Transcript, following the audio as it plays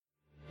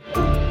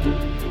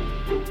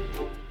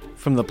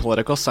From the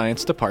Political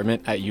Science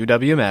Department at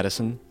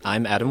UW-Madison,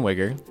 I'm Adam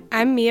Wigger.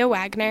 I'm Mia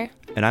Wagner.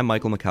 And I'm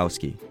Michael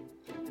Mikowski.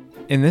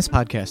 In this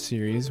podcast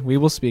series, we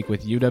will speak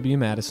with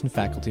UW-Madison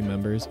faculty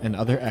members and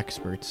other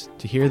experts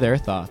to hear their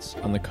thoughts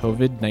on the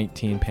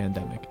COVID-19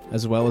 pandemic,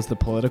 as well as the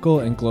political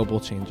and global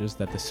changes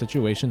that the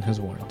situation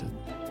has warranted.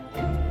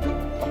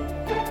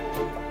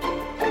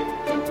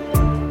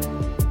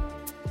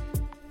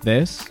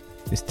 This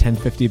is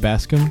 1050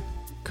 Bascom,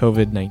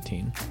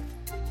 COVID-19.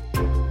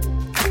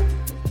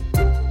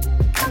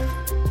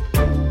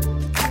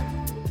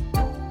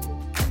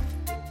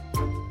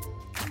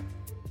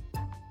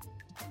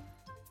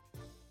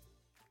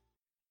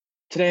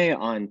 Today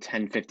on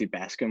 1050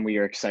 Bascom, we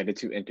are excited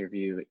to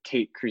interview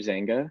Kate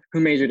Kruzanga, who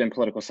majored in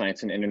political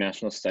science and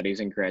international studies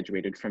and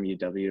graduated from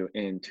UW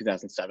in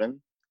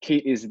 2007.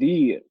 Kate is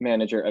the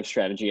manager of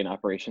strategy and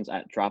operations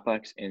at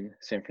Dropbox in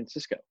San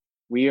Francisco.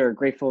 We are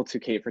grateful to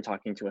Kate for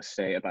talking to us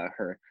today about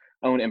her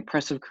own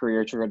impressive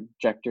career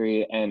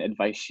trajectory and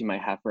advice she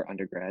might have for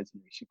undergrads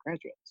and recent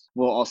graduates.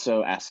 We'll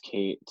also ask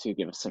Kate to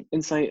give us some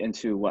insight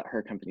into what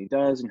her company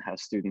does and how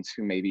students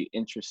who may be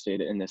interested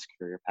in this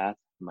career path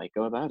might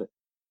go about it.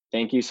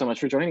 Thank you so much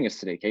for joining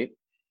us today, Kate.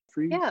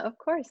 Yeah, of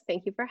course.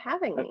 Thank you for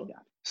having me.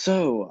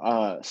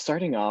 So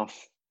starting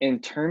off, in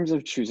terms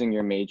of choosing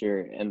your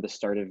major and the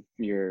start of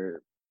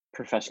your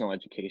professional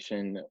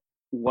education,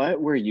 what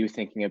were you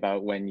thinking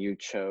about when you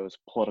chose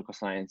political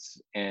science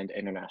and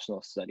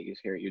international studies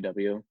here at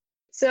UW?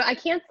 So I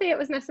can't say it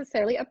was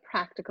necessarily a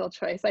practical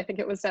choice. I think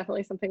it was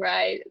definitely something where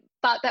I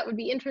thought that would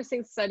be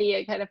interesting to study.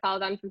 It kind of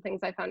followed on from things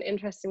I found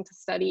interesting to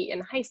study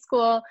in high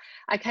school.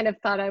 I kind of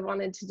thought I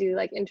wanted to do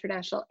like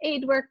international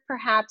aid work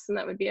perhaps, and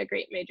that would be a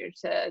great major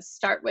to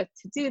start with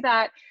to do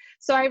that.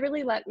 So I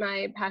really let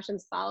my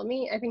passions follow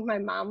me. I think my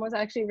mom was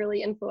actually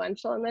really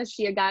influential in this.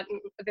 She had gotten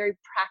a very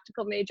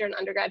practical major in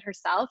undergrad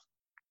herself,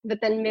 but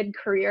then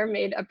mid-career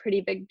made a pretty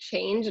big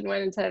change and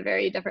went into a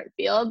very different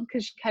field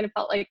because she kind of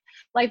felt like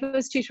life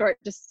was too short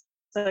just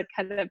to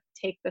kind of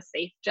take the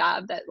safe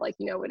job that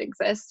would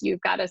exist.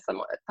 You've got to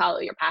somewhat follow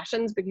your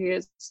passions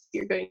because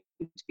you're going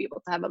to be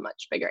able to have a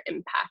much bigger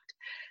impact.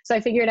 So I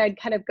figured I'd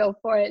kind of go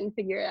for it and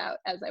figure it out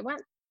as I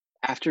went.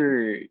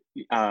 After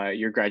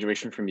your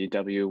graduation from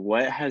UW,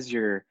 what has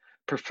your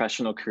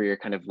professional career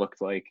kind of looked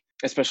like,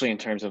 especially in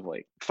terms of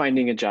like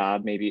finding a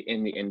job maybe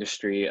in the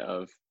industry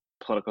of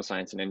political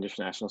science and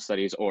international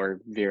studies or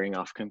veering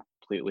off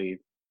completely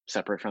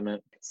separate from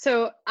it?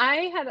 So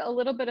I had a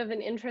little bit of an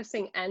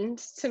interesting end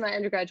to my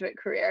undergraduate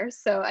career.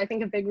 So I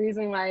think a big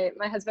reason why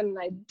my husband and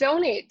I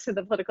donate to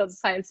the political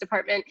science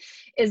department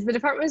is the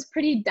department was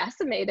pretty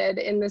decimated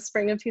in the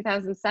spring of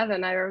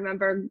 2007. I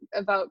remember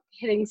about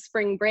hitting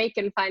spring break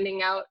and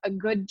finding out a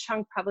good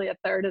chunk, probably a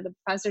third of the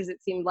professors,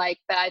 it seemed like,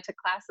 that I took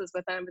classes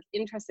with and I was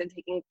interested in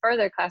taking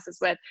further classes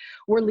with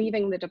were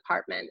leaving the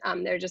department.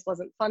 There just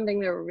wasn't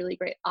funding. There were really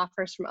great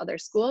offers from other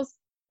schools.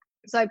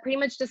 So I pretty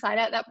much decided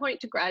at that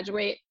point to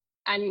graduate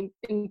and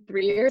in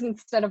 3 years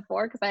instead of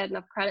 4 because I had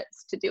enough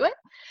credits to do it.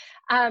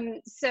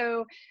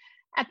 So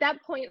at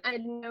that point, I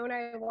had known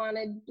I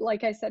wanted,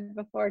 like I said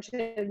before,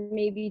 to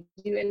maybe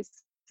do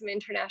some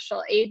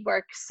international aid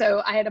work.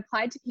 So I had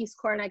applied to Peace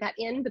Corps and I got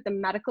in, but the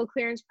medical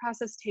clearance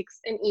process takes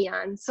an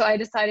eon. So I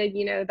decided,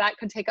 that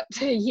could take up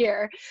to a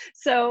year.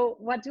 So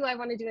what do I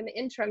want to do in the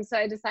interim? So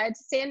I decided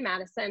to stay in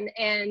Madison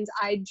and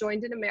I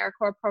joined an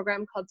AmeriCorps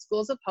program called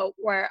Schools of Hope,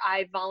 where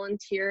I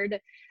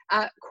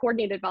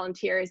coordinated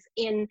volunteers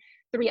in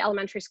 3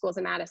 elementary schools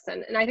in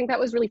Madison. And I think that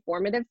was really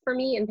formative for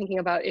me in thinking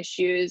about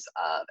issues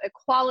of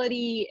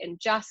equality and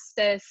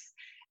justice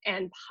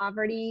and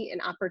poverty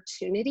and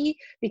opportunity,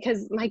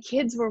 because my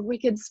kids were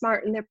wicked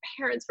smart and their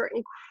parents were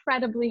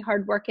incredibly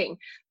hardworking,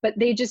 but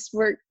they just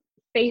were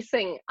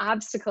facing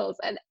obstacles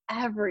at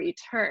every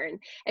turn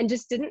and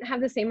just didn't have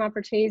the same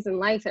opportunities in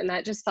life. And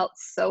that just felt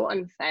so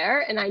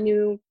unfair. And I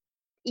knew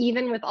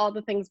even with all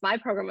the things my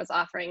program was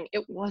offering,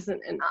 it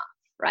wasn't enough.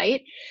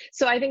 Right?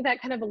 So I think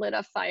that kind of lit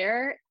a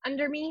fire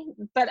under me.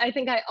 But I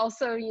think I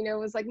also,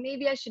 was like,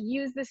 maybe I should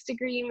use this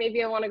degree.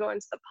 Maybe I want to go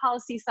into the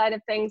policy side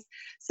of things.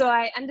 So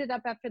I ended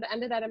up, after the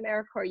end of that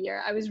AmeriCorps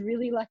year, I was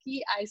really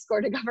lucky. I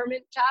scored a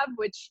government job,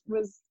 which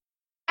was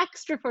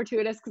extra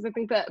fortuitous because I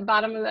think the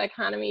bottom of the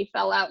economy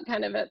fell out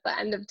kind of at the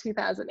end of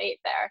 2008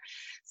 there.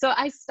 So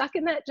I stuck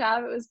in that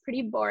job. It was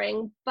pretty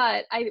boring.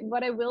 But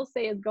what I will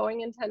say is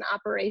going into an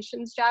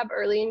operations job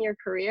early in your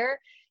career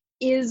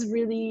is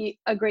really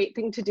a great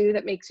thing to do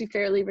that makes you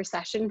fairly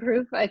recession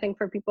proof. I think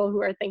for people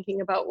who are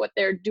thinking about what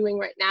they're doing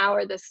right now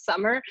or this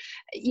summer,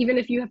 even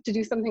if you have to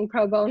do something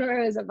pro bono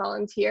or as a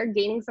volunteer,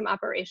 gaining some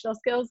operational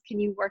skills. Can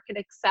you work at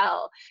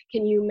Excel?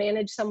 Can you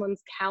manage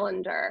someone's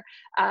calendar?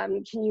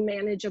 Can you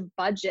manage a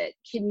budget?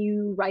 Can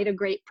you write a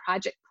great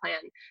project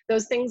plan?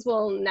 Those things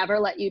will never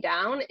let you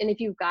down. And if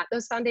you've got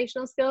those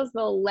foundational skills,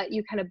 they'll let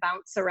you kind of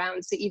bounce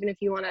around. So even if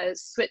you want to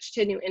switch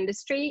to a new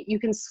industry,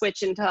 you can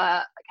switch into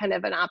a kind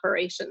of an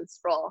operations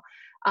role,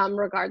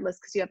 regardless,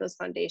 because you have those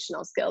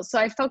foundational skills. So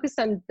I focused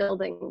on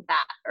building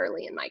that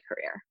early in my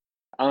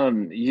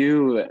career.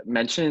 You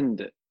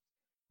mentioned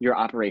your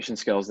operation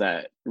skills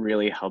that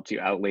really helped you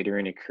out later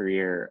in your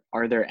career,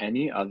 are there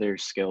any other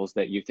skills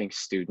that you think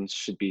students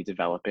should be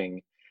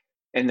developing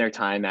in their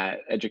time at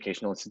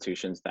educational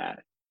institutions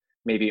that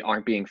maybe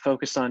aren't being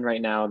focused on right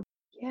now?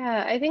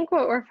 Yeah, I think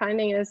what we're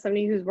finding is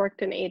somebody who's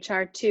worked in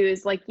HR too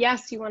is like,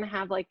 yes, you want to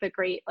have like the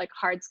great like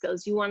hard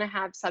skills. You want to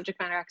have subject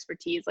matter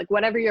expertise, like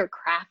whatever your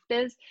craft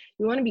is,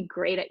 you want to be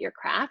great at your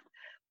craft.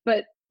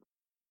 But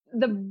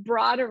the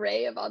broad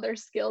array of other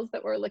skills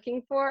that we're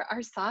looking for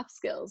are soft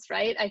skills,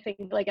 right? I think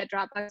like at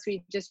Dropbox,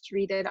 we just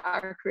redid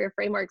our career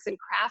frameworks, and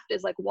craft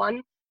is like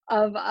one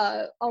of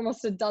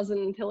almost a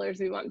dozen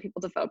pillars we want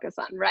people to focus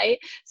on, right?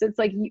 So it's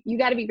like you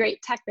got to be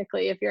great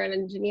technically if you're an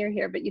engineer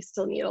here, but you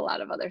still need a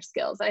lot of other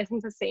skills. I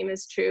think the same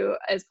is true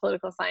as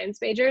political science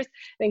majors.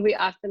 I think we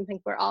often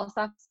think we're all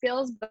soft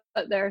skills,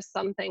 but there are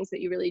some things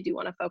that you really do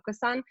want to focus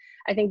on.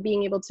 I think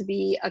being able to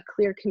be a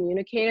clear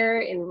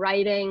communicator in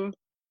writing,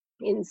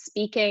 in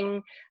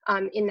speaking,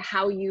 in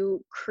how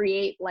you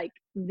create like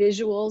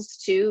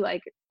visuals too.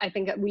 Like I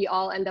think that we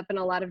all end up in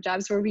a lot of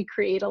jobs where we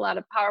create a lot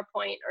of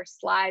PowerPoint or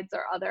slides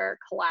or other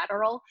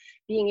collateral.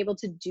 Being able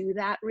to do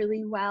that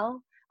really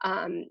well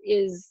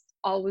is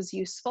always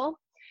useful.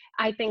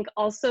 I think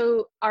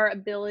also our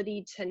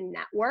ability to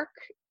network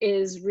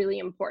is really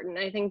important.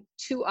 I think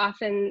too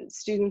often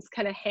students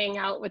kind of hang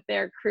out with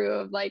their crew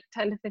of like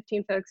 10 to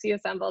 15 folks you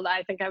assembled.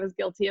 I think I was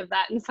guilty of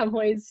that in some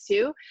ways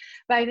too.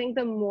 But I think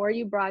the more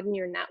you broaden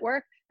your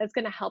network, that's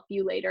going to help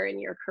you later in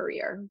your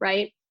career,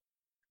 right?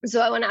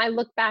 So when I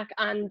look back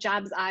on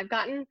jobs I've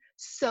gotten,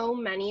 so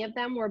many of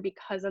them were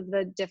because of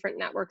the different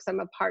networks I'm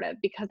a part of.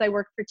 Because I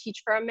worked for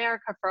Teach for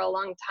America for a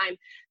long time,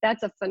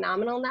 that's a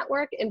phenomenal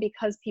network. And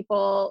because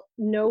people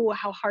know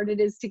how hard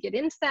it is to get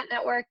into that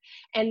network,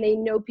 and they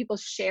know people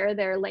share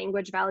their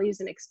language,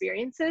 values, and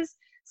experiences,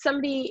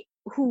 somebody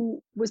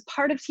who was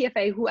part of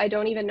TFA who I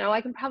don't even know, I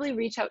can probably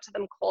reach out to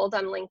them cold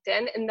on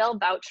LinkedIn and they'll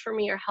vouch for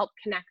me or help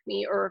connect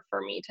me or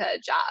refer me to a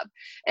job.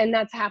 And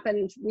that's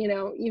happened, you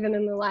know, even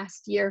in the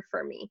last year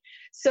for me.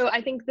 So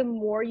I think the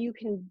more you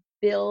can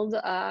build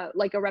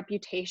like a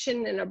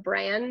reputation and a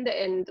brand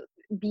and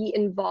be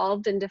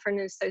involved in different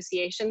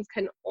associations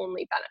can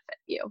only benefit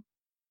you.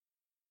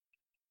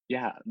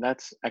 Yeah,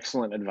 that's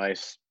excellent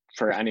advice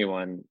for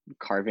anyone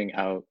carving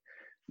out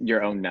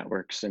your own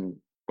networks and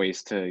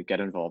ways to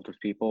get involved with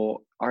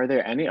people. Are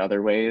there any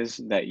other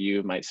ways that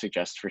you might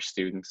suggest for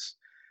students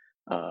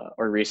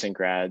or recent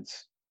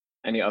grads?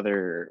 Any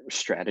other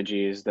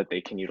strategies that they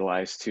can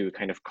utilize to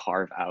kind of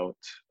carve out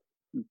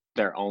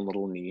their own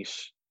little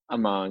niche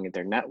among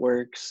their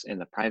networks in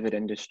the private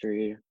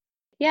industry?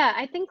 Yeah,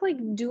 I think like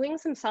doing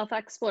some self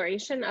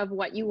exploration of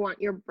what you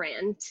want your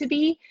brand to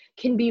be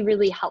can be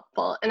really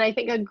helpful. And I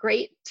think a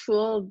great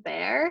tool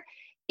there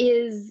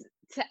is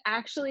to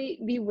actually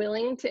be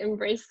willing to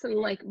embrace some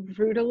like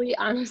brutally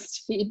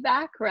honest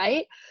feedback,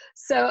 right?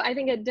 So I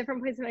think at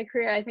different points in my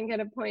career, I think at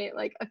a point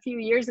like a few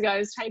years ago, I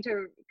was trying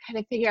to kind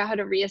of figure out how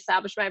to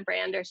reestablish my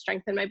brand or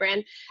strengthen my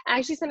brand. I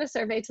actually sent a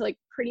survey to like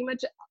pretty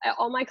much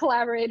all my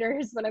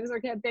collaborators when I was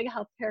working at a big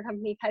healthcare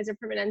company, Kaiser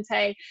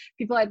Permanente,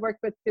 people I'd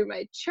worked with through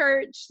my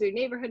church, through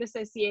neighborhood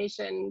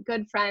association,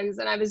 good friends.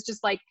 And I was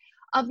just like,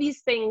 of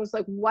these things,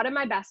 like what am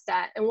I best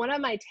at and what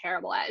am I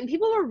terrible at? And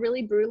people were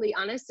really brutally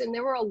honest, and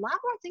there were a lot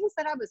more things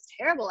that I was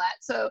terrible at.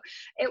 So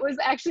it was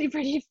actually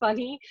pretty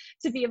funny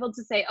to be able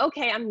to say,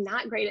 okay, I'm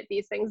not great at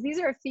these things. These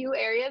are a few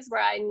areas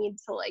where I need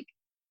to like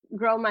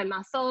grow my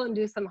muscle and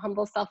do some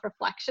humble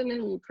self-reflection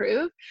and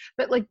improve.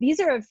 But like these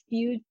are a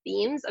few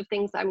themes of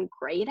things I'm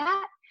great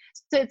at.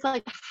 So it's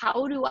like,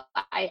 how do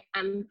I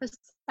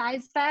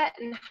emphasize that?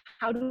 And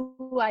how do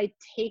I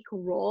take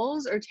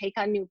roles or take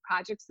on new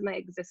projects in my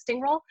existing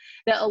role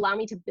that allow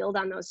me to build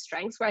on those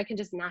strengths where I can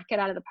just knock it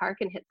out of the park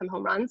and hit some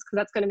home runs? Because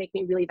that's going to make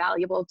me really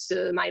valuable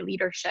to my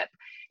leadership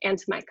and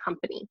to my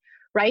company.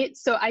 Right.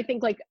 So I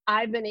think like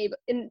I've been able,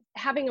 in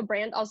having a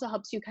brand also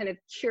helps you kind of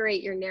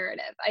curate your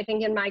narrative. I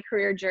think in my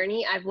career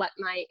journey, I've let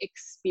my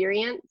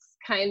experience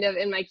kind of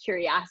in my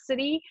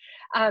curiosity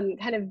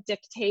kind of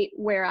dictate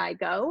where I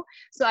go.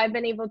 So I've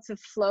been able to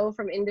flow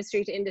from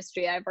industry to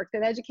industry. I've worked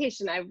in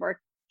education. I've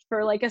worked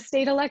for like a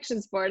state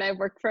elections board. I've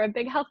worked for a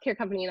big healthcare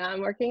company. Now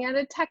I'm working at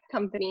a tech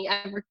company.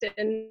 I've worked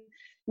in,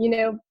 you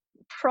know,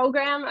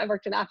 program, I've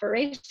worked in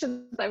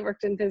operations, I've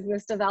worked in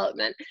business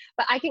development,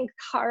 but I can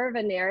carve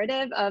a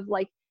narrative of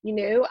like, you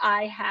know,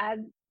 I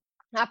had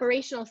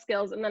operational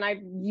skills and then I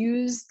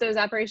used those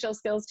operational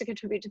skills to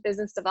contribute to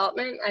business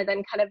development. I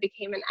then kind of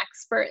became an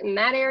expert in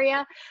that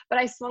area, but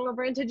I swung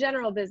over into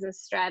general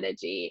business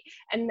strategy.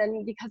 And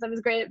then because I was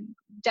great at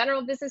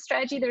general business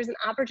strategy, there's an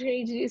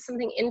opportunity to do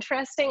something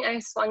interesting. I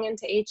swung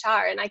into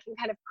HR, and I can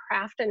kind of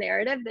craft a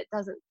narrative that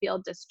doesn't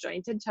feel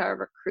disjointed to a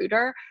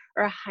recruiter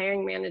or a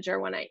hiring manager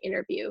when I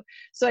interview.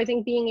 So I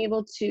think being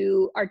able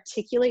to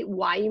articulate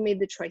why you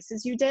made the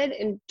choices you did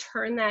and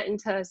turn that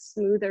into a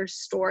smoother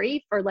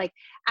story for like,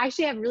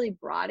 actually have really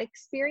broad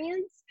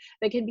experience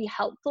that can be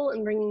helpful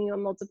in bringing you a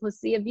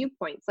multiplicity of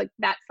viewpoints. Like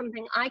that's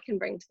something I can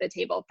bring to the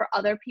table. For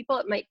other people,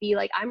 it might be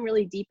like, I'm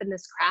really deep in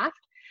this craft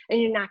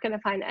and you're not going to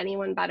find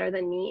anyone better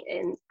than me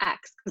in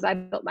X because I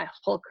built my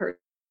whole career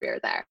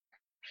there.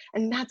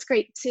 And that's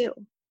great too.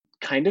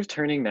 Kind of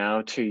turning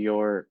now to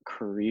your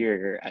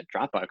career at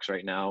Dropbox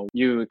right now.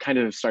 You kind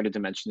of started to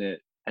mention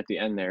it at the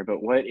end there,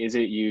 but what is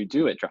it you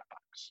do at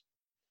Dropbox?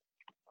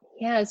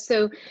 Yeah,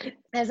 so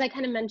as I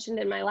kind of mentioned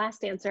in my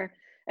last answer,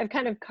 I've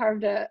kind of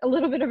carved a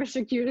little bit of a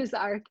circuitous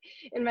arc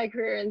in my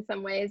career in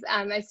some ways.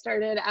 I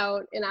started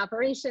out in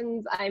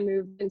operations, I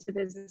moved into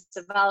business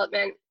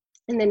development,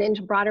 and then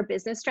into broader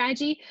business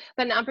strategy.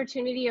 But an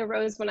opportunity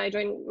arose when I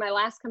joined my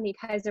last company,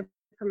 Kaiser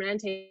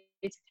Permanente,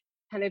 to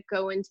kind of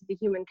go into the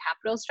human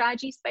capital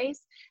strategy space.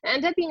 It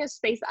ended up being a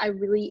space I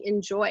really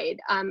enjoyed.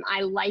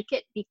 I like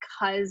it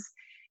because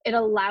it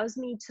allows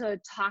me to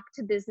talk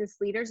to business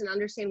leaders and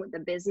understand what the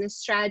business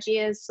strategy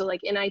is. So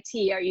like in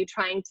IT, are you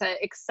trying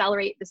to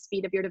accelerate the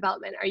speed of your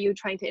development? Are you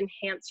trying to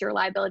enhance your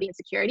reliability and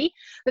security?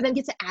 But then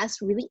get to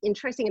ask really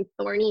interesting and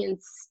thorny and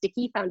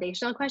sticky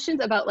foundational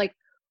questions about like,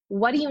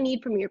 what do you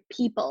need from your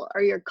people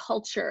or your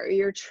culture or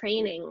your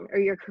training or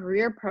your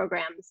career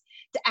programs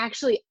to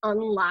actually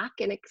unlock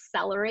and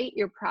accelerate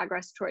your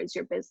progress towards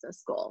your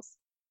business goals?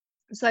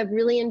 So I've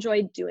really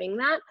enjoyed doing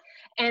that.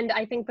 And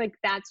I think like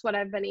that's what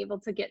I've been able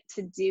to get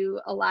to do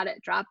a lot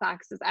at Dropbox,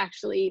 is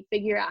actually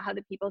figure out how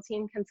the people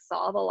team can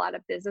solve a lot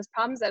of business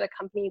problems at a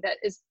company that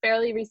is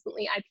fairly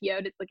recently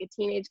IPO'd. It's like a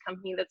teenage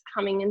company that's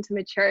coming into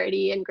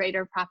maturity and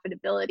greater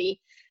profitability.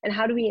 And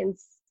how do we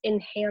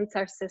enhance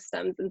our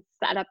systems and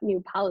set up new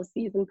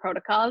policies and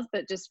protocols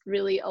that just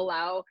really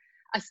allow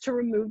us to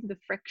remove the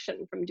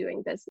friction from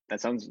doing business? That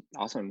sounds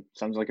awesome.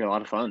 Sounds like a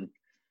lot of fun.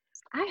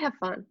 I have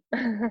fun.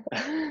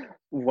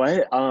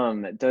 What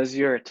does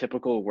your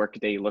typical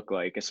workday look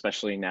like,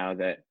 especially now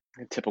that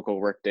typical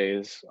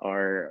workdays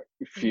are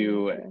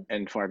few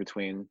and far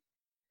between?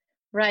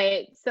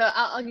 Right. So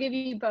I'll give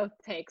you both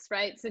takes,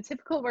 right? So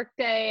typical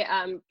workday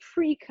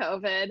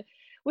pre-COVID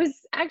was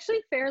actually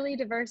fairly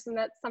diverse, and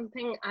that's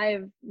something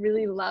I've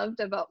really loved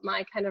about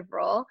my kind of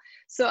role.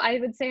 So I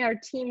would say our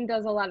team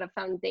does a lot of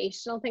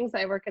foundational things.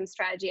 I work in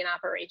strategy and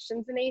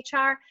operations in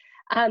HR.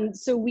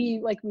 So we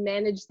like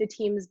manage the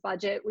team's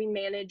budget. We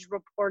manage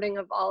reporting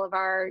of all of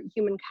our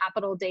human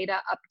capital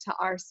data up to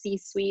our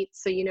C-suite.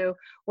 So, you know,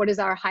 what is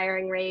our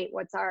hiring rate?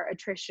 What's our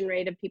attrition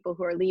rate of people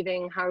who are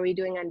leaving? How are we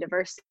doing on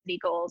diversity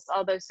goals?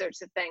 All those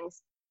sorts of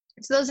things.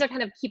 So those are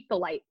kind of keep the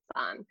lights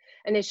on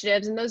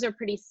initiatives, and those are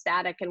pretty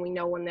static, and we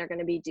know when they're going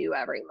to be due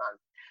every month.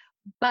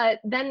 But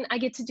then I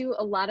get to do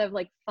a lot of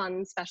like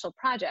fun special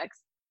projects.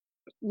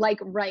 Like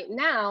right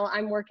now,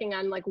 I'm working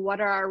on like, what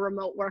are our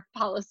remote work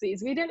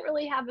policies? We didn't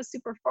really have a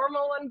super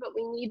formal one, but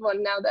we need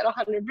one now that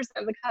 100%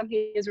 of the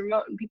company is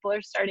remote, and people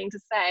are starting to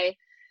say,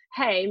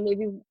 hey,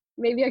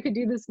 maybe I could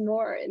do this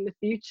more in the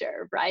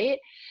future, right?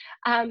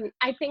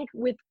 I think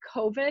with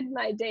COVID,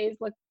 my days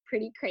look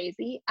pretty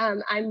crazy.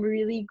 I'm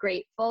really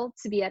grateful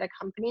to be at a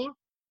company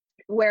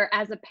where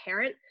as a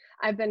parent,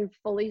 I've been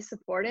fully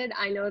supported.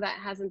 I know that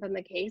hasn't been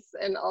the case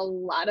in a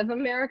lot of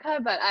America,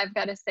 but I've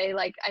got to say,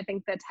 like, I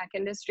think the tech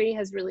industry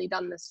has really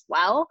done this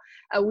well.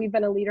 We've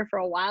been a leader for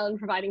a while in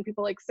providing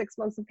people like 6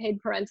 months of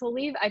paid parental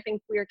leave. I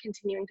think we're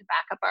continuing to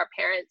back up our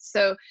parents.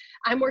 So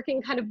I'm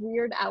working kind of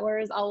weird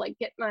hours. I'll like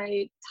get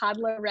my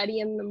toddler ready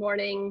in the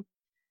morning,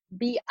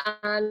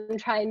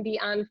 try and be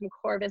on from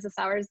core business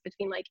hours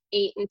between like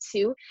 8 and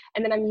 2.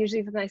 And then I'm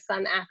usually with my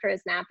son after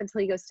his nap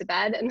until he goes to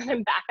bed. And then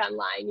I'm back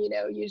online, you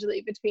know,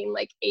 usually between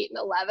like 8 and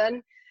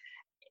 11.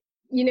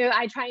 You know,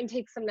 I try and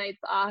take some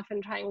nights off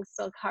and try and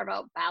still carve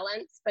out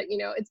balance, but you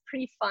know, it's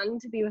pretty fun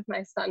to be with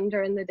my son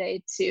during the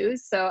day too.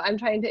 So I'm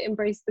trying to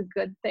embrace the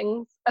good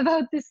things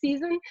about this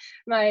season.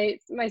 My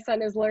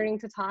son is learning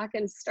to talk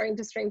and starting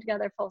to string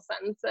together full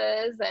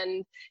sentences,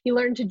 and he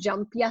learned to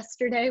jump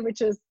yesterday,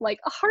 which is like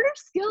a harder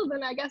skill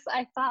than I guess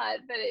I thought,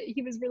 but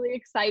he was really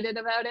excited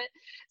about it.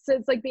 So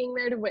it's like being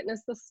there to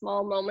witness the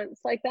small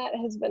moments like that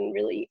has been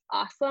really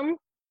awesome.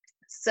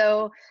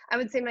 So I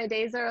would say my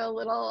days are a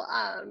little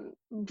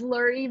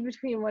blurry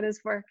between what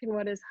is work and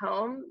what is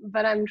home,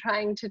 but I'm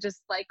trying to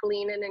just like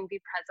lean in and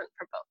be present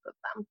for both of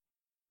them.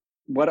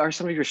 What are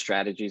some of your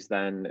strategies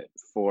then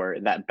for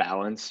that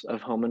balance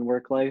of home and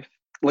work life?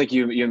 Like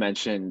you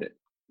mentioned,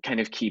 kind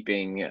of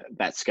keeping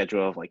that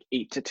schedule of like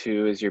 8 to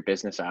 2 is your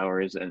business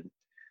hours, and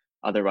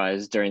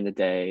otherwise during the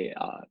day,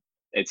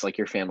 it's like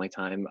your family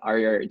time.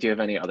 Do you have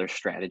any other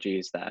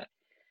strategies that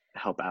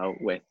help out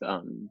with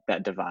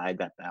that divide,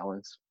 that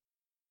balance?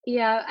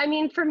 Yeah, I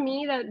mean, for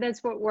me,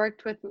 that's what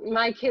worked with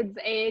my kids'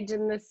 age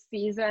in this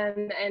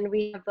season, and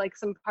we have like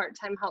some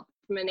part-time help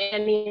from a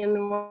nanny in the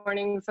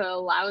morning, so it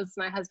allows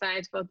my husband and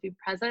I to both be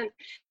present.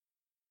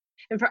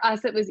 And for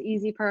us, it was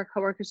easy for our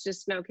coworkers to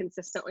just know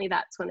consistently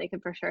that's when they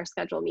could for sure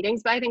schedule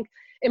meetings. But I think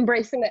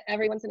embracing that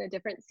everyone's in a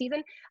different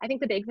season, I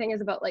think the big thing is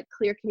about like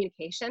clear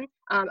communication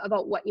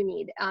about what you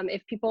need.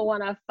 If people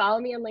want to follow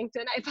me on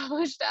LinkedIn, I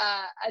published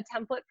a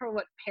template for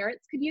what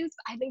parents could use.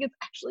 I think it's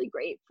actually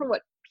great for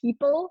what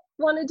people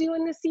want to do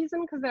in this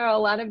season, because there are a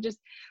lot of just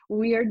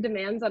weird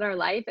demands on our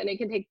life, and it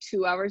can take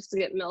 2 hours to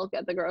get milk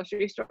at the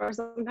grocery store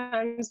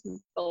sometimes,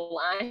 the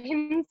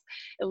lines,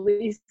 at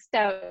least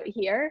out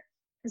here.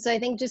 So I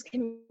think just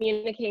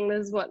communicating,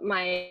 this is what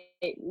my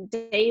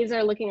days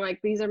are looking like.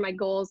 These are my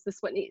goals. This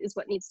is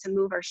what needs to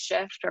move or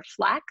shift or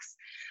flex.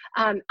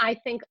 I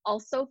think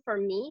also for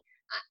me,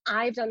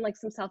 I've done like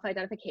some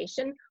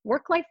self-identification.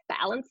 Work-life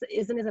balance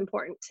isn't as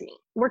important to me.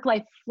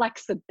 Work-life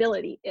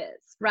flexibility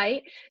is,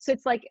 right? So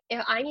it's like,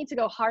 if I need to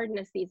go hard in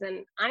a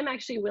season, I'm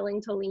actually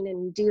willing to lean in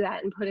and do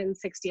that and put in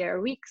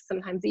 60-hour weeks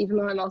sometimes, even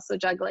though I'm also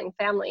juggling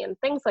family and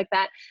things like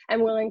that.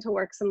 I'm willing to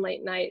work some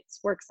late nights,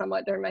 work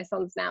somewhat during my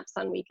son's naps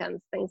on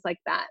weekends, things like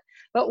that.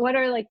 But what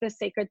are like the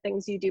sacred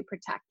things you do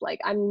protect? Like,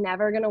 I'm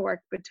never going to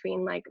work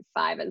between like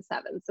 5 and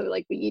 7. So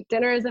like, we eat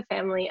dinner as a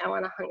family. I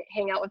want to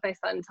hang out with my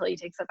son until he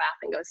takes a bath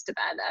and goes to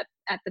bed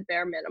at the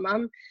bare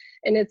minimum.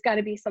 And it's got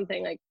to be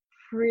something like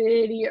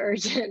pretty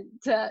urgent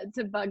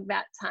to bug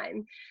that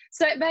time.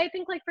 So, but I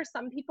think like for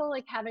some people,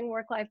 like having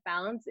work-life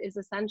balance is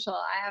essential.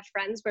 I have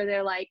friends where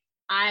they're like,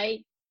 I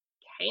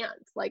can't,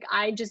 like,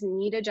 I just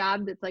need a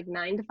job that's like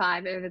 9 to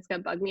 5. If it's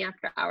gonna bug me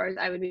after hours,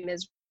 I would be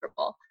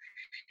miserable.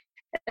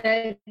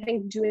 And I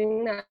think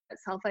doing that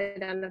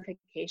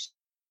self-identification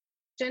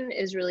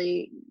is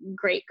really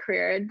great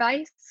career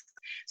advice.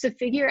 So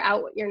figure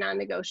out what your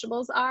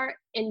non-negotiables are,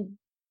 and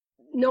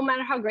no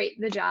matter how great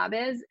the job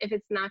is, if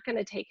it's not going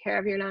to take care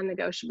of your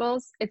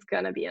non-negotiables, it's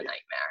going to be a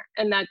nightmare.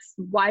 And that's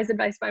wise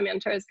advice my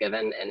mentor has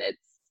given, and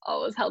it's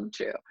always held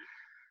true.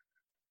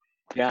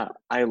 Yeah,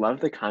 I love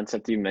the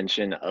concept you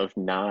mentioned of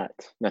not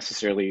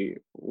necessarily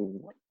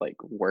like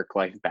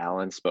work-life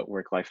balance, but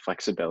work-life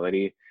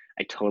flexibility.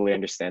 I totally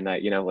understand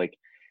that. Like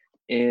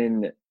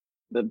in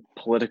the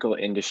political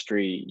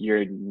industry,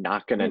 you're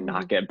not gonna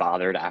not get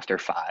bothered after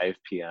 5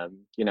 p.m.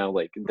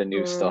 Like the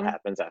news still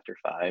happens after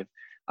 5.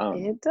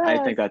 It I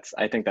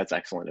does. think that's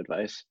excellent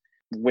advice.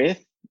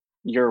 With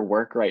your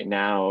work right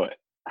now,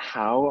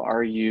 how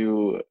are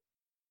you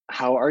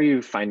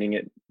finding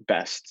it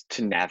best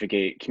to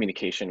navigate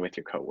communication with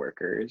your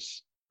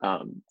coworkers?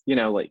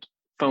 Like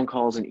phone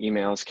calls and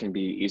emails can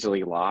be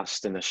easily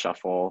lost in the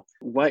shuffle.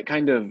 What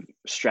kind of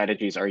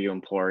strategies are you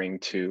employing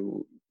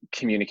to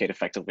communicate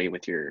effectively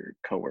with your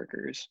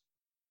coworkers?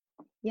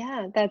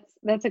 Yeah,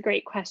 that's a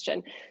great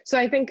question. So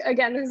I think,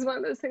 again, this is one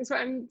of those things where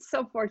I'm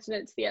so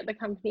fortunate to be at the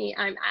company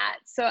I'm at.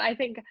 So I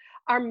think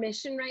our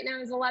mission right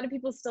now is, a lot of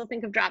people still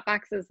think of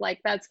Dropbox as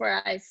like, that's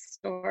where I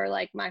store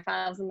like my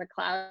files in the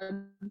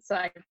cloud so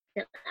I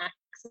can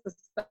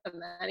access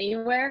them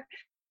anywhere.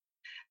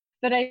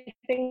 But I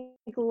think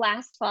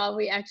last fall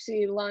we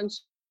actually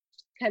launched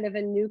kind of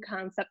a new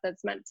concept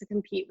that's meant to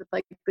compete with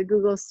like the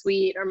Google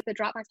Suite, or the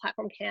Dropbox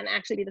platform can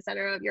actually be the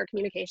center of your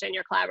communication,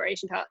 your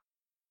collaboration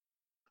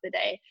the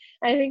day.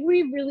 I think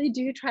we really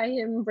do try to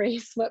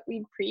embrace what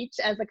we preach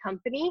as a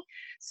company.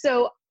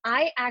 So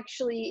I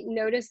actually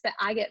noticed that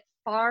I get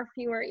far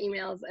fewer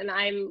emails and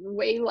I'm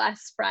way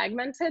less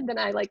fragmented than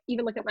I like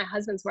even look at my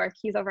husband's work.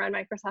 He's over on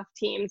Microsoft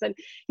Teams and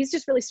he's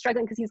just really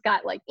struggling because he's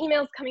got like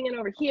emails coming in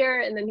over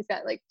here, and then he's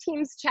got like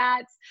Teams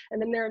chats,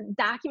 and then their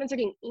documents are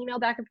getting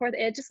emailed back and forth.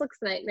 It just looks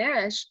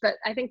nightmarish. But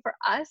I think for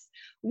us,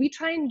 we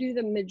try and do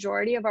the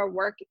majority of our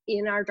work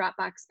in our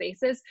Dropbox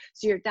spaces.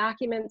 So your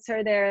documents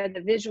are there,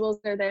 the visuals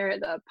are there,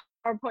 the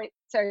PowerPoints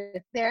are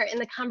there, and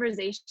the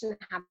conversation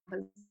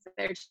happens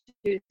there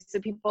too.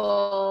 So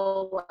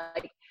people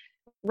like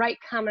write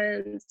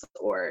comments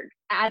or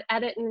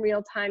edit in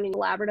real time in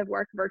collaborative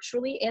work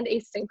virtually and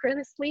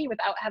asynchronously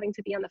without having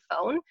to be on the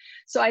phone.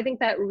 So I think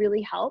that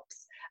really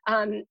helps.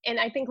 And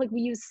I think like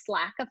we use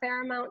Slack a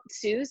fair amount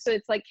too. So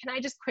it's like, can I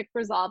just quick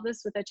resolve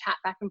this with a chat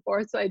back and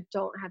forth so I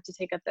don't have to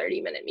take a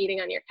 30-minute meeting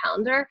on your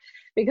calendar?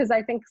 Because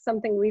I think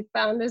something we've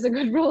found as a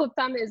good rule of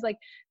thumb is like,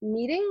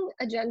 meeting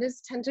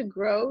agendas tend to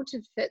grow to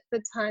fit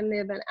the time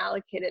they've been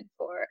allocated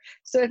for.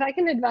 So if I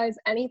can advise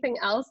anything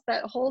else,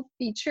 that whole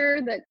feature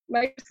that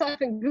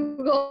Microsoft and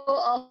Google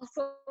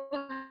also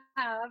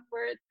have,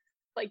 where it's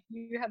like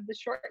you have the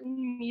shortened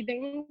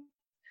meeting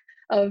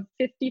of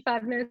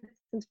 55 minutes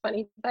and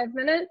 25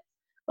 minutes,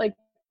 like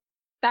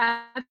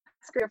that's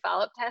your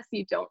follow-up test.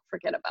 You don't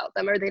forget about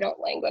them, or they don't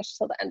languish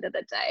till the end of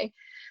the day.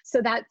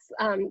 So that's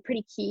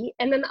pretty key.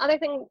 And then the other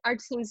thing our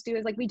teams do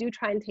is like, we do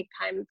try and take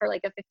time for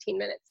like a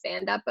 15-minute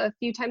stand-up a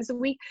few times a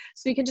week,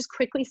 so we can just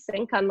quickly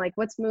sync on like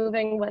what's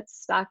moving,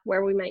 what's stuck,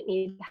 where we might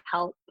need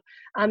help.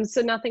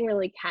 So nothing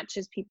really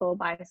catches people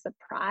by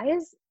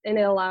surprise, and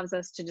it allows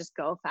us to just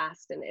go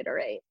fast and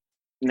iterate.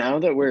 Now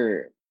that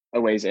we're a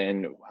ways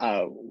in,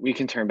 we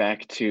can turn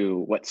back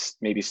to what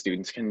maybe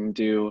students can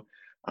do,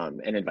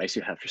 and advice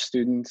you have for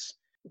students.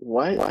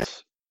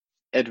 What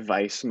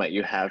advice might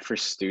you have for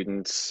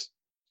students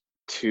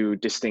to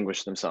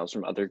distinguish themselves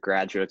from other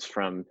graduates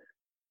from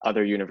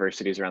other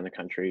universities around the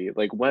country?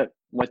 Like, what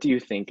do you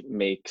think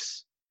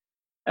makes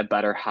a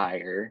better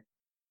hire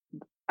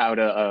out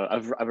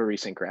of a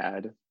recent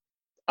grad,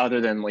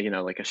 other than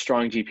like a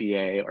strong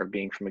GPA or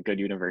being from a good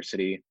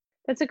university?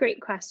 That's a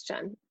great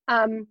question.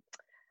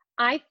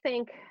 I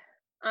think,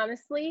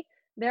 honestly,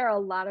 there are a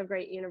lot of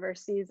great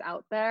universities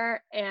out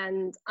there,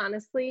 and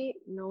honestly,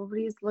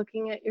 nobody's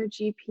looking at your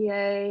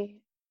GPA.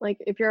 Like,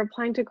 if you're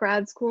applying to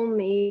grad school,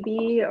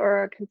 maybe,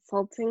 or a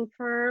consulting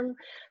firm,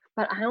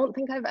 but I don't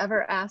think I've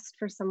ever asked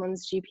for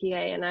someone's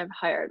GPA, and I've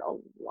hired a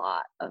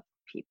lot of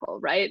people,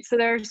 right? So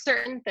there are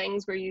certain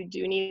things where you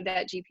do need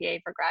that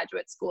GPA for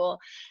graduate school.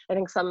 I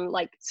think some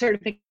like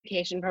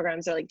certification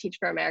programs are like Teach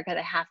for America,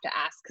 they have to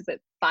ask because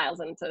it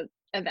files into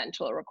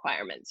eventual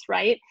requirements,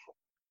 right?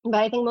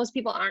 But I think most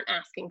people aren't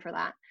asking for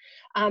that.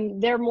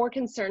 They're more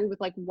concerned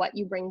with like what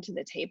you bring to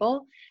the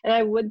table. And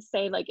I would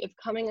say like if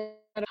coming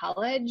out of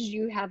college,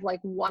 you have like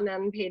one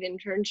unpaid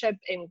internship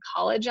in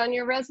college on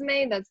your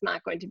resume, that's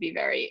not going to be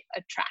very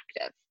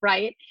attractive,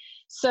 right?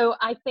 So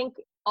I think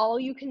all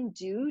you can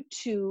do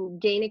to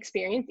gain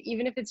experience,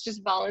 even if it's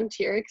just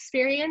volunteer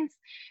experience,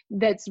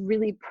 that's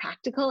really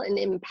practical and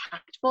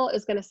impactful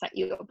is going to set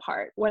you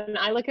apart. When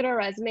I look at a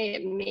resume,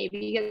 it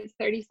maybe gets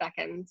 30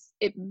 seconds.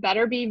 It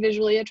better be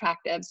visually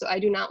attractive. So I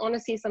do not want to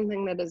see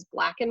something that is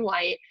black and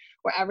white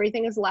where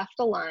everything is left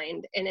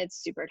aligned and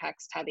it's super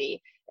text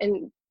heavy.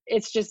 And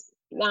it's just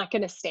not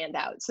going to stand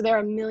out. So there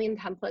are a million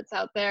templates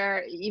out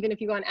there. Even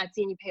if you go on Etsy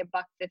and you pay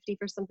 $1.50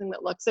 for something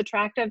that looks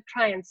attractive,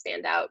 try and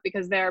stand out,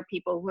 because there are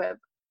people who have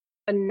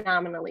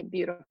phenomenally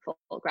beautiful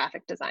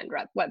graphic designed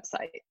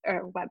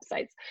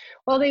websites.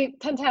 Well, they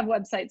tend to have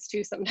websites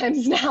too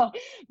sometimes now,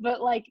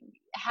 but like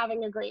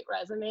having a great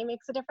resume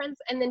makes a difference.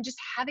 And then just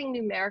having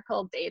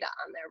numerical data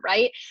on there,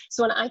 right?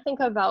 So when I think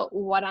about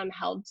what I'm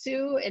held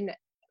to and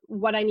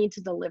what I need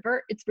to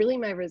deliver, it's really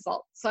my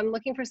results. So I'm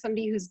looking for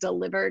somebody who's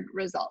delivered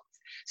results.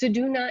 So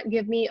do not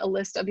give me a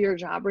list of your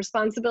job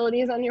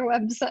responsibilities on your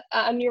website,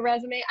 on your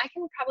resume. I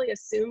can probably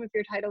assume if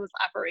your title was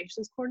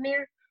operations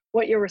coordinator,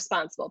 what you're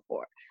responsible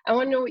for. I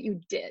want to know what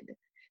you did.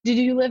 Did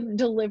you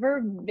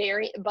deliver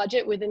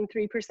budget within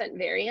 3%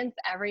 variance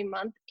every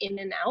month in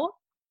and out?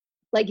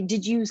 Like,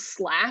 did you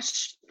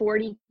slash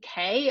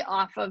 40K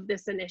off of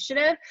this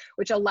initiative,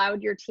 which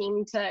allowed your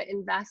team to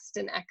invest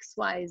in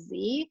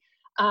XYZ?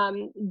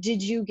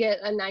 Did you get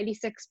a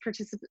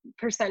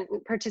 96%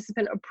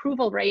 participant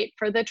approval rate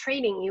for the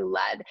training you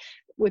led,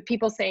 with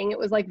people saying it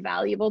was like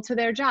valuable to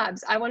their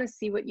jobs? I want to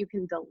see what you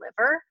can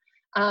deliver,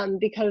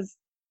 because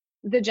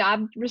the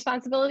job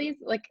responsibilities,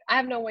 like I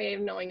have no way of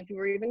knowing if you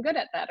were even good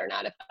at that or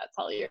not, if that's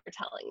all you're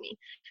telling me.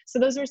 So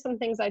those are some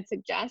things I'd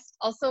suggest.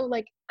 Also,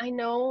 like I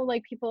know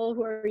like people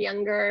who are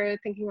younger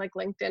thinking like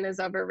LinkedIn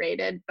is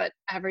overrated, but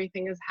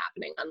everything is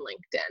happening on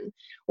LinkedIn.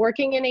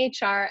 Working in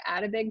HR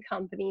at a big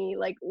company,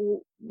 like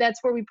that's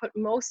where we put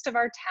most of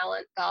our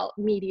talent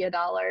media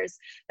dollars.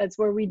 That's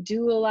where we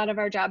do a lot of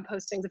our job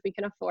postings if we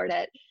can afford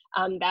it.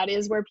 That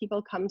is where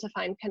people come to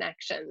find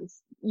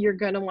connections. You're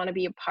going to want to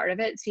be a part of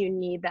it. So you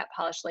need that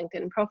polished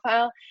LinkedIn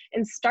profile,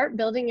 and start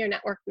building your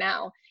network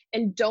now.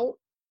 And don't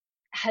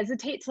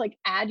hesitate to like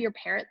add your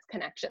parents'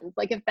 connections.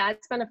 Like if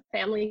that's been a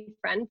family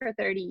friend for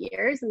 30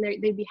 years and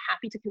they'd be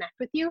happy to connect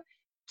with you,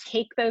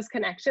 take those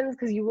connections,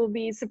 because you will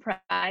be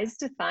surprised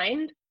to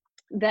find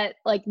that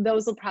like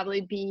those will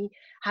probably be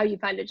how you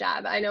find a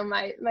job. I know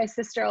my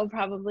sister will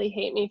probably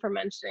hate me for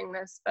mentioning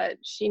this, but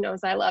she knows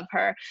I love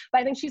her.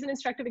 But I think she's an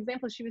instructive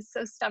example. She was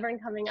so stubborn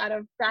coming out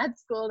of grad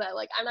school that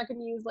like, I'm not going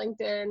to use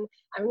LinkedIn.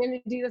 I'm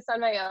going to do this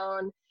on my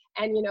own.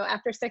 And, you know,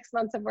 after 6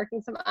 months of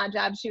working some odd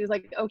jobs, she was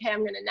like, okay,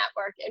 I'm going to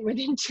network. And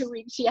within 2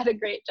 weeks, she had a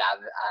great job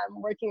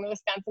working the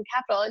Wisconsin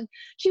Capitol. And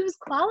she was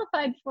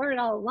qualified for it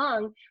all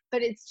along.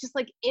 But it's just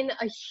like in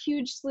a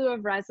huge slew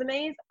of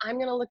resumes, I'm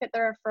going to look at the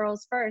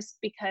referrals first,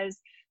 because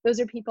those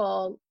are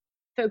people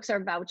folks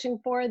are vouching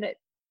for that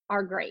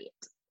are great,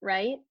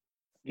 right?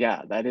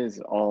 Yeah, that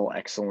is all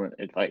excellent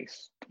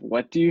advice.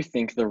 What do you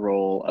think the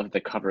role of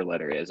the cover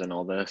letter is in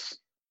all this?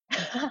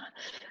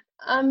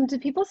 Do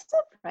people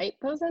still write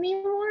those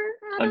anymore,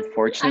 Adam? I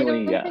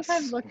Unfortunately, don't think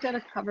I've yes. looked at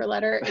a cover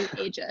letter in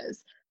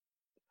ages.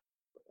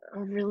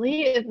 Oh,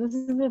 really? This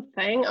is a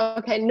thing?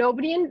 Okay,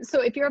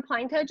 so if you're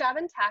applying to a job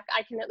in tech,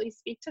 I can at least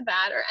speak to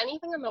that, or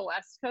anything on the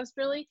West Coast,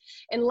 really.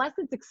 Unless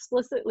it's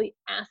explicitly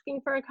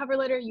asking for a cover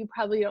letter, you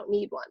probably don't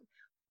need one.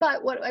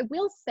 But what I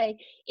will say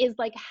is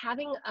like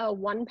having a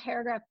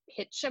 1-paragraph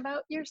pitch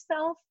about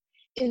yourself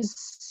is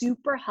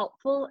super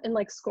helpful in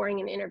like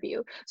scoring an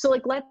interview. So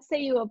like, let's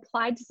say you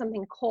applied to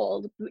something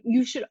cold,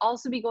 you should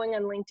also be going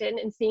on LinkedIn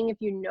and seeing if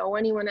you know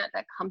anyone at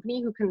that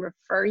company who can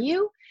refer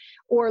you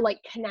or like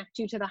connect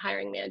you to the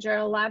hiring manager.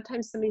 A lot of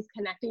times somebody's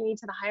connecting me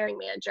to the hiring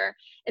manager,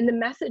 and the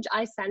message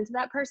I send to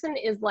that person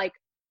is like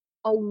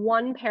a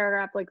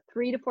 1-paragraph, like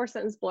 3 to 4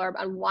 sentence blurb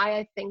on why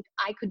I think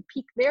I could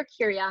pique their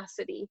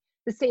curiosity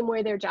the same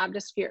way their job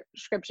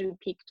description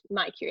piqued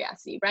my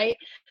curiosity, right?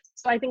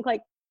 So I think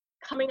like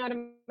coming out of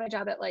my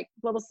job at like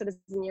Global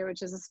Citizen Year,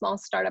 which is a small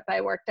startup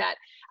I worked at,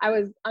 I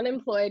was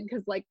unemployed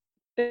because like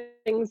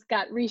things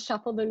got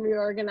reshuffled and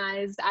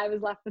reorganized. I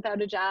was left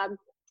without a job.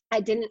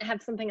 I didn't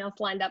have something else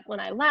lined up when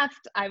I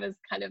left. I was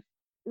kind of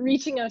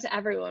reaching out to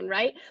everyone,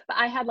 right? But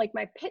I had like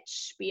my pitch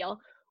spiel,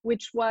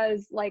 which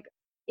was like,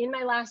 in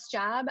my last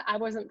job, I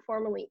wasn't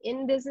formally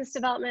in business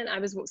development. I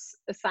was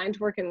assigned to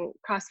work in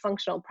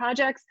cross-functional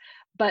projects,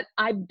 but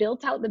I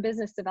built out the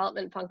business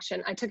development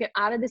function. I took it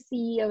out of the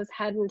CEO's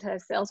head into a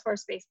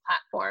Salesforce-based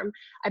platform.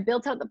 I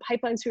built out the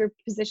pipelines. We were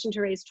positioned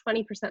to raise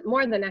 20%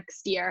 more the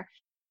next year.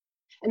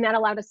 And that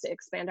allowed us to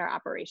expand our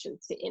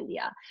operations to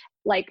India.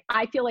 Like,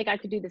 I feel like I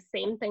could do the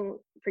same thing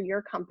for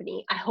your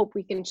company. I hope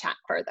we can chat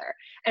further.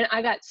 And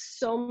I got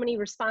so many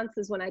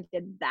responses when I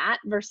did that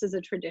versus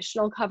a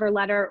traditional cover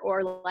letter,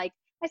 or like,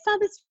 I saw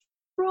this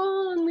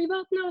role and we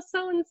both know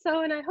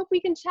so-and-so and I hope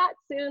we can chat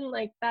soon.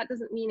 Like, that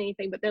doesn't mean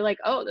anything, but they're like,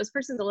 oh, this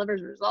person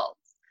delivers results.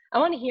 I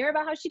want to hear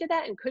about how she did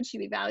that, and could she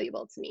be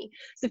valuable to me?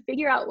 So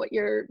figure out what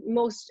your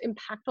most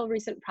impactful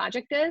recent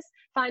project is,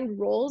 find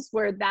roles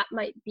where that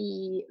might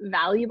be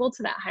valuable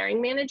to that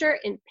hiring manager,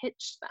 and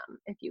pitch them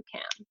if you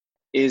can.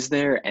 Is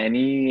there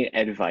any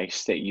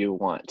advice that you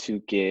want to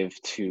give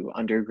to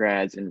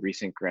undergrads and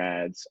recent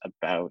grads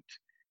about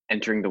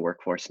entering the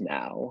workforce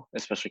now,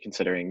 especially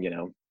considering,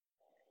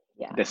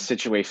 the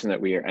situation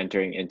that we are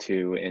entering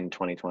into in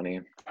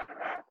 2020?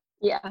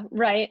 Yeah,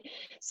 right.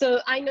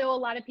 So I know a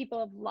lot of people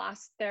have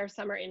lost their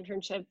summer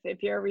internships.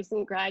 If you're a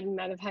recent grad, you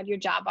might have had your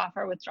job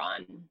offer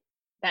withdrawn.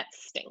 That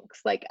stinks.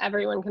 Like,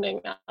 everyone can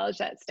acknowledge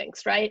that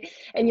stinks, right?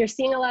 And you're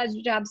seeing a lot of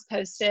jobs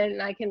posted, and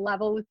I can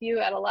level with you,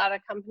 at a lot of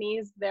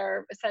companies,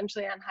 they're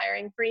essentially on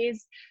hiring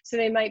freeze. So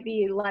they might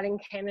be letting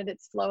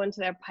candidates flow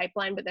into their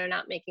pipeline, but they're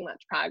not making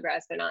much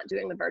progress. They're not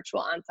doing the virtual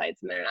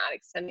on-sites, and they're not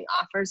extending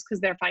offers because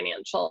their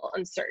financial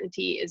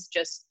uncertainty is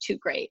just too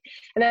great.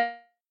 And that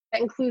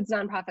includes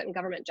nonprofit and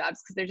government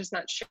jobs, because they're just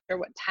not sure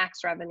what tax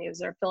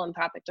revenues or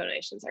philanthropic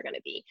donations are going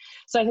to be.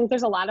 So I think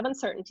there's a lot of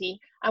uncertainty.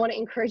 I want to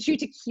encourage you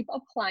to keep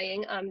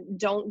applying.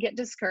 Don't get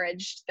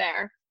discouraged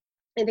there.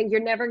 I think you're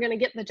never going to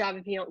get the job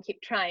if you don't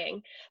keep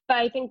trying. But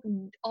I think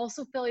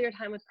also fill your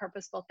time with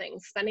purposeful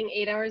things. Spending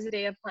 8 hours a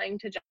day applying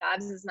to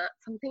jobs is not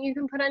something you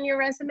can put on your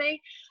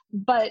resume.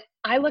 But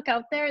I look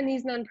out there, and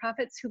these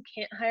nonprofits who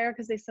can't hire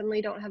because they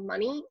suddenly don't have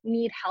money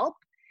need help.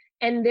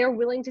 And they're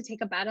willing to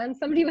take a bet on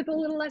somebody with a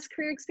little less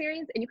career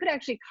experience. And you could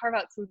actually carve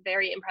out some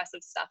very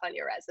impressive stuff on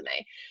your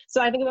resume.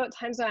 So I think about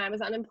times when I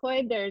was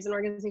unemployed, there's an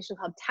organization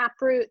called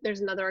Taproot.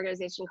 There's another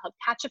organization called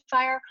Catch a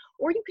Fire.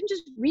 Or you can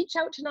just reach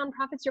out to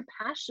nonprofits you're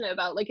passionate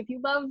about. Like, if you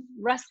love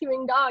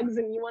rescuing dogs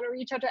and you want to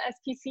reach out to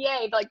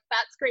SPCA, like,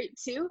 that's great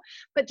too.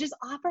 But just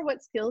offer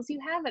what skills you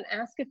have and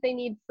ask if they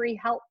need free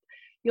help.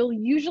 You'll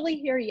usually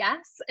hear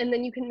yes, and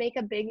then you can make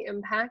a big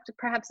impact,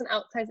 perhaps an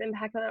outsized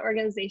impact on an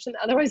organization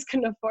that otherwise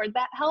couldn't afford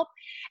that help.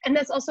 And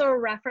that's also a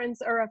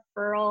reference or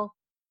referral,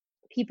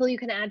 people you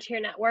can add to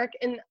your network.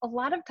 And a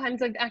lot of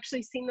times I've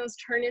actually seen those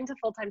turn into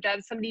full-time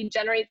jobs. Somebody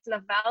generates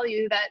enough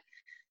value that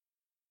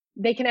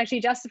they can actually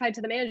justify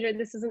to the manager,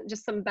 this isn't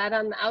just some bet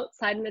on the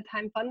outside and the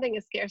time funding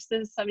is scarce.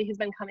 This is somebody who's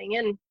been coming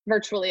in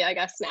virtually, I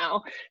guess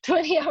now,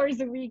 20 hours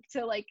a week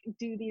to like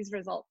do these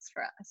results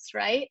for us,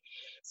 right?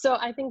 So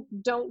I think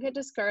don't get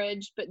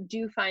discouraged, but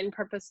do find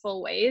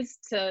purposeful ways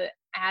to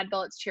add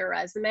bullets to your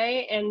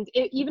resume. And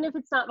even if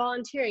it's not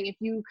volunteering, if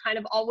you kind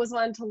of always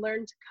wanted to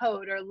learn to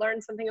code or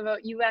learn something about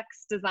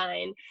UX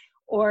design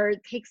or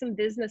take some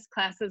business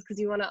classes because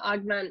you want to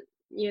augment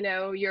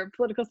your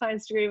political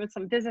science degree with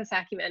some business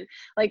acumen.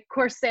 Like,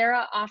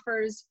 Coursera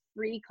offers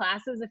free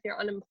classes if you're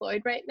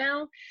unemployed right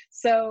now.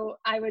 So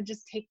I would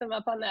just take them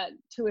up on that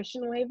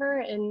tuition waiver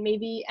and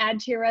maybe add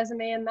to your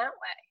resume in that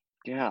way.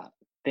 Yeah.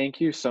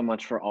 Thank you so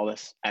much for all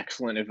this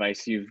excellent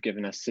advice you've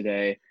given us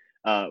today.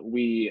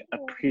 We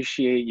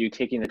appreciate you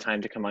taking the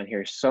time to come on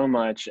here so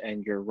much,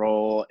 and your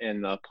role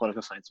in the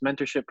political science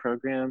mentorship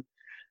program.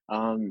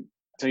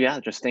 So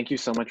yeah, just thank you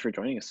so much for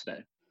joining us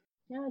today.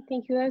 Yeah,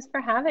 thank you guys for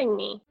having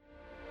me.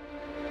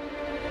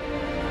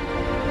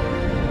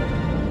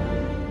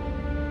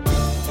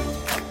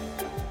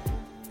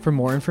 For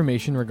more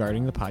information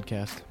regarding the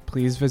podcast,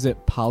 please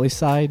visit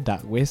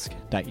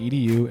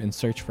polysci.wisc.edu and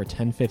search for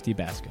 1050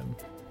 Bascom.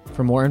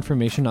 For more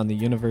information on the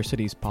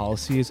university's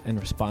policies and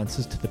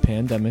responses to the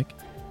pandemic,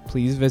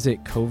 please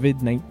visit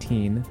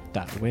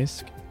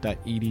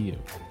covid19.wisc.edu.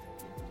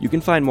 You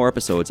can find more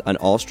episodes on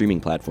all streaming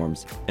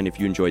platforms, and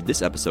if you enjoyed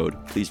this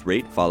episode, please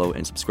rate, follow,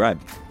 and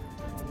subscribe.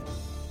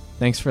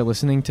 Thanks for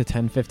listening to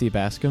 1050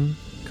 Bascom,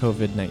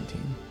 COVID-19.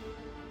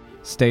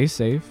 Stay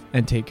safe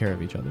and take care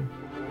of each other.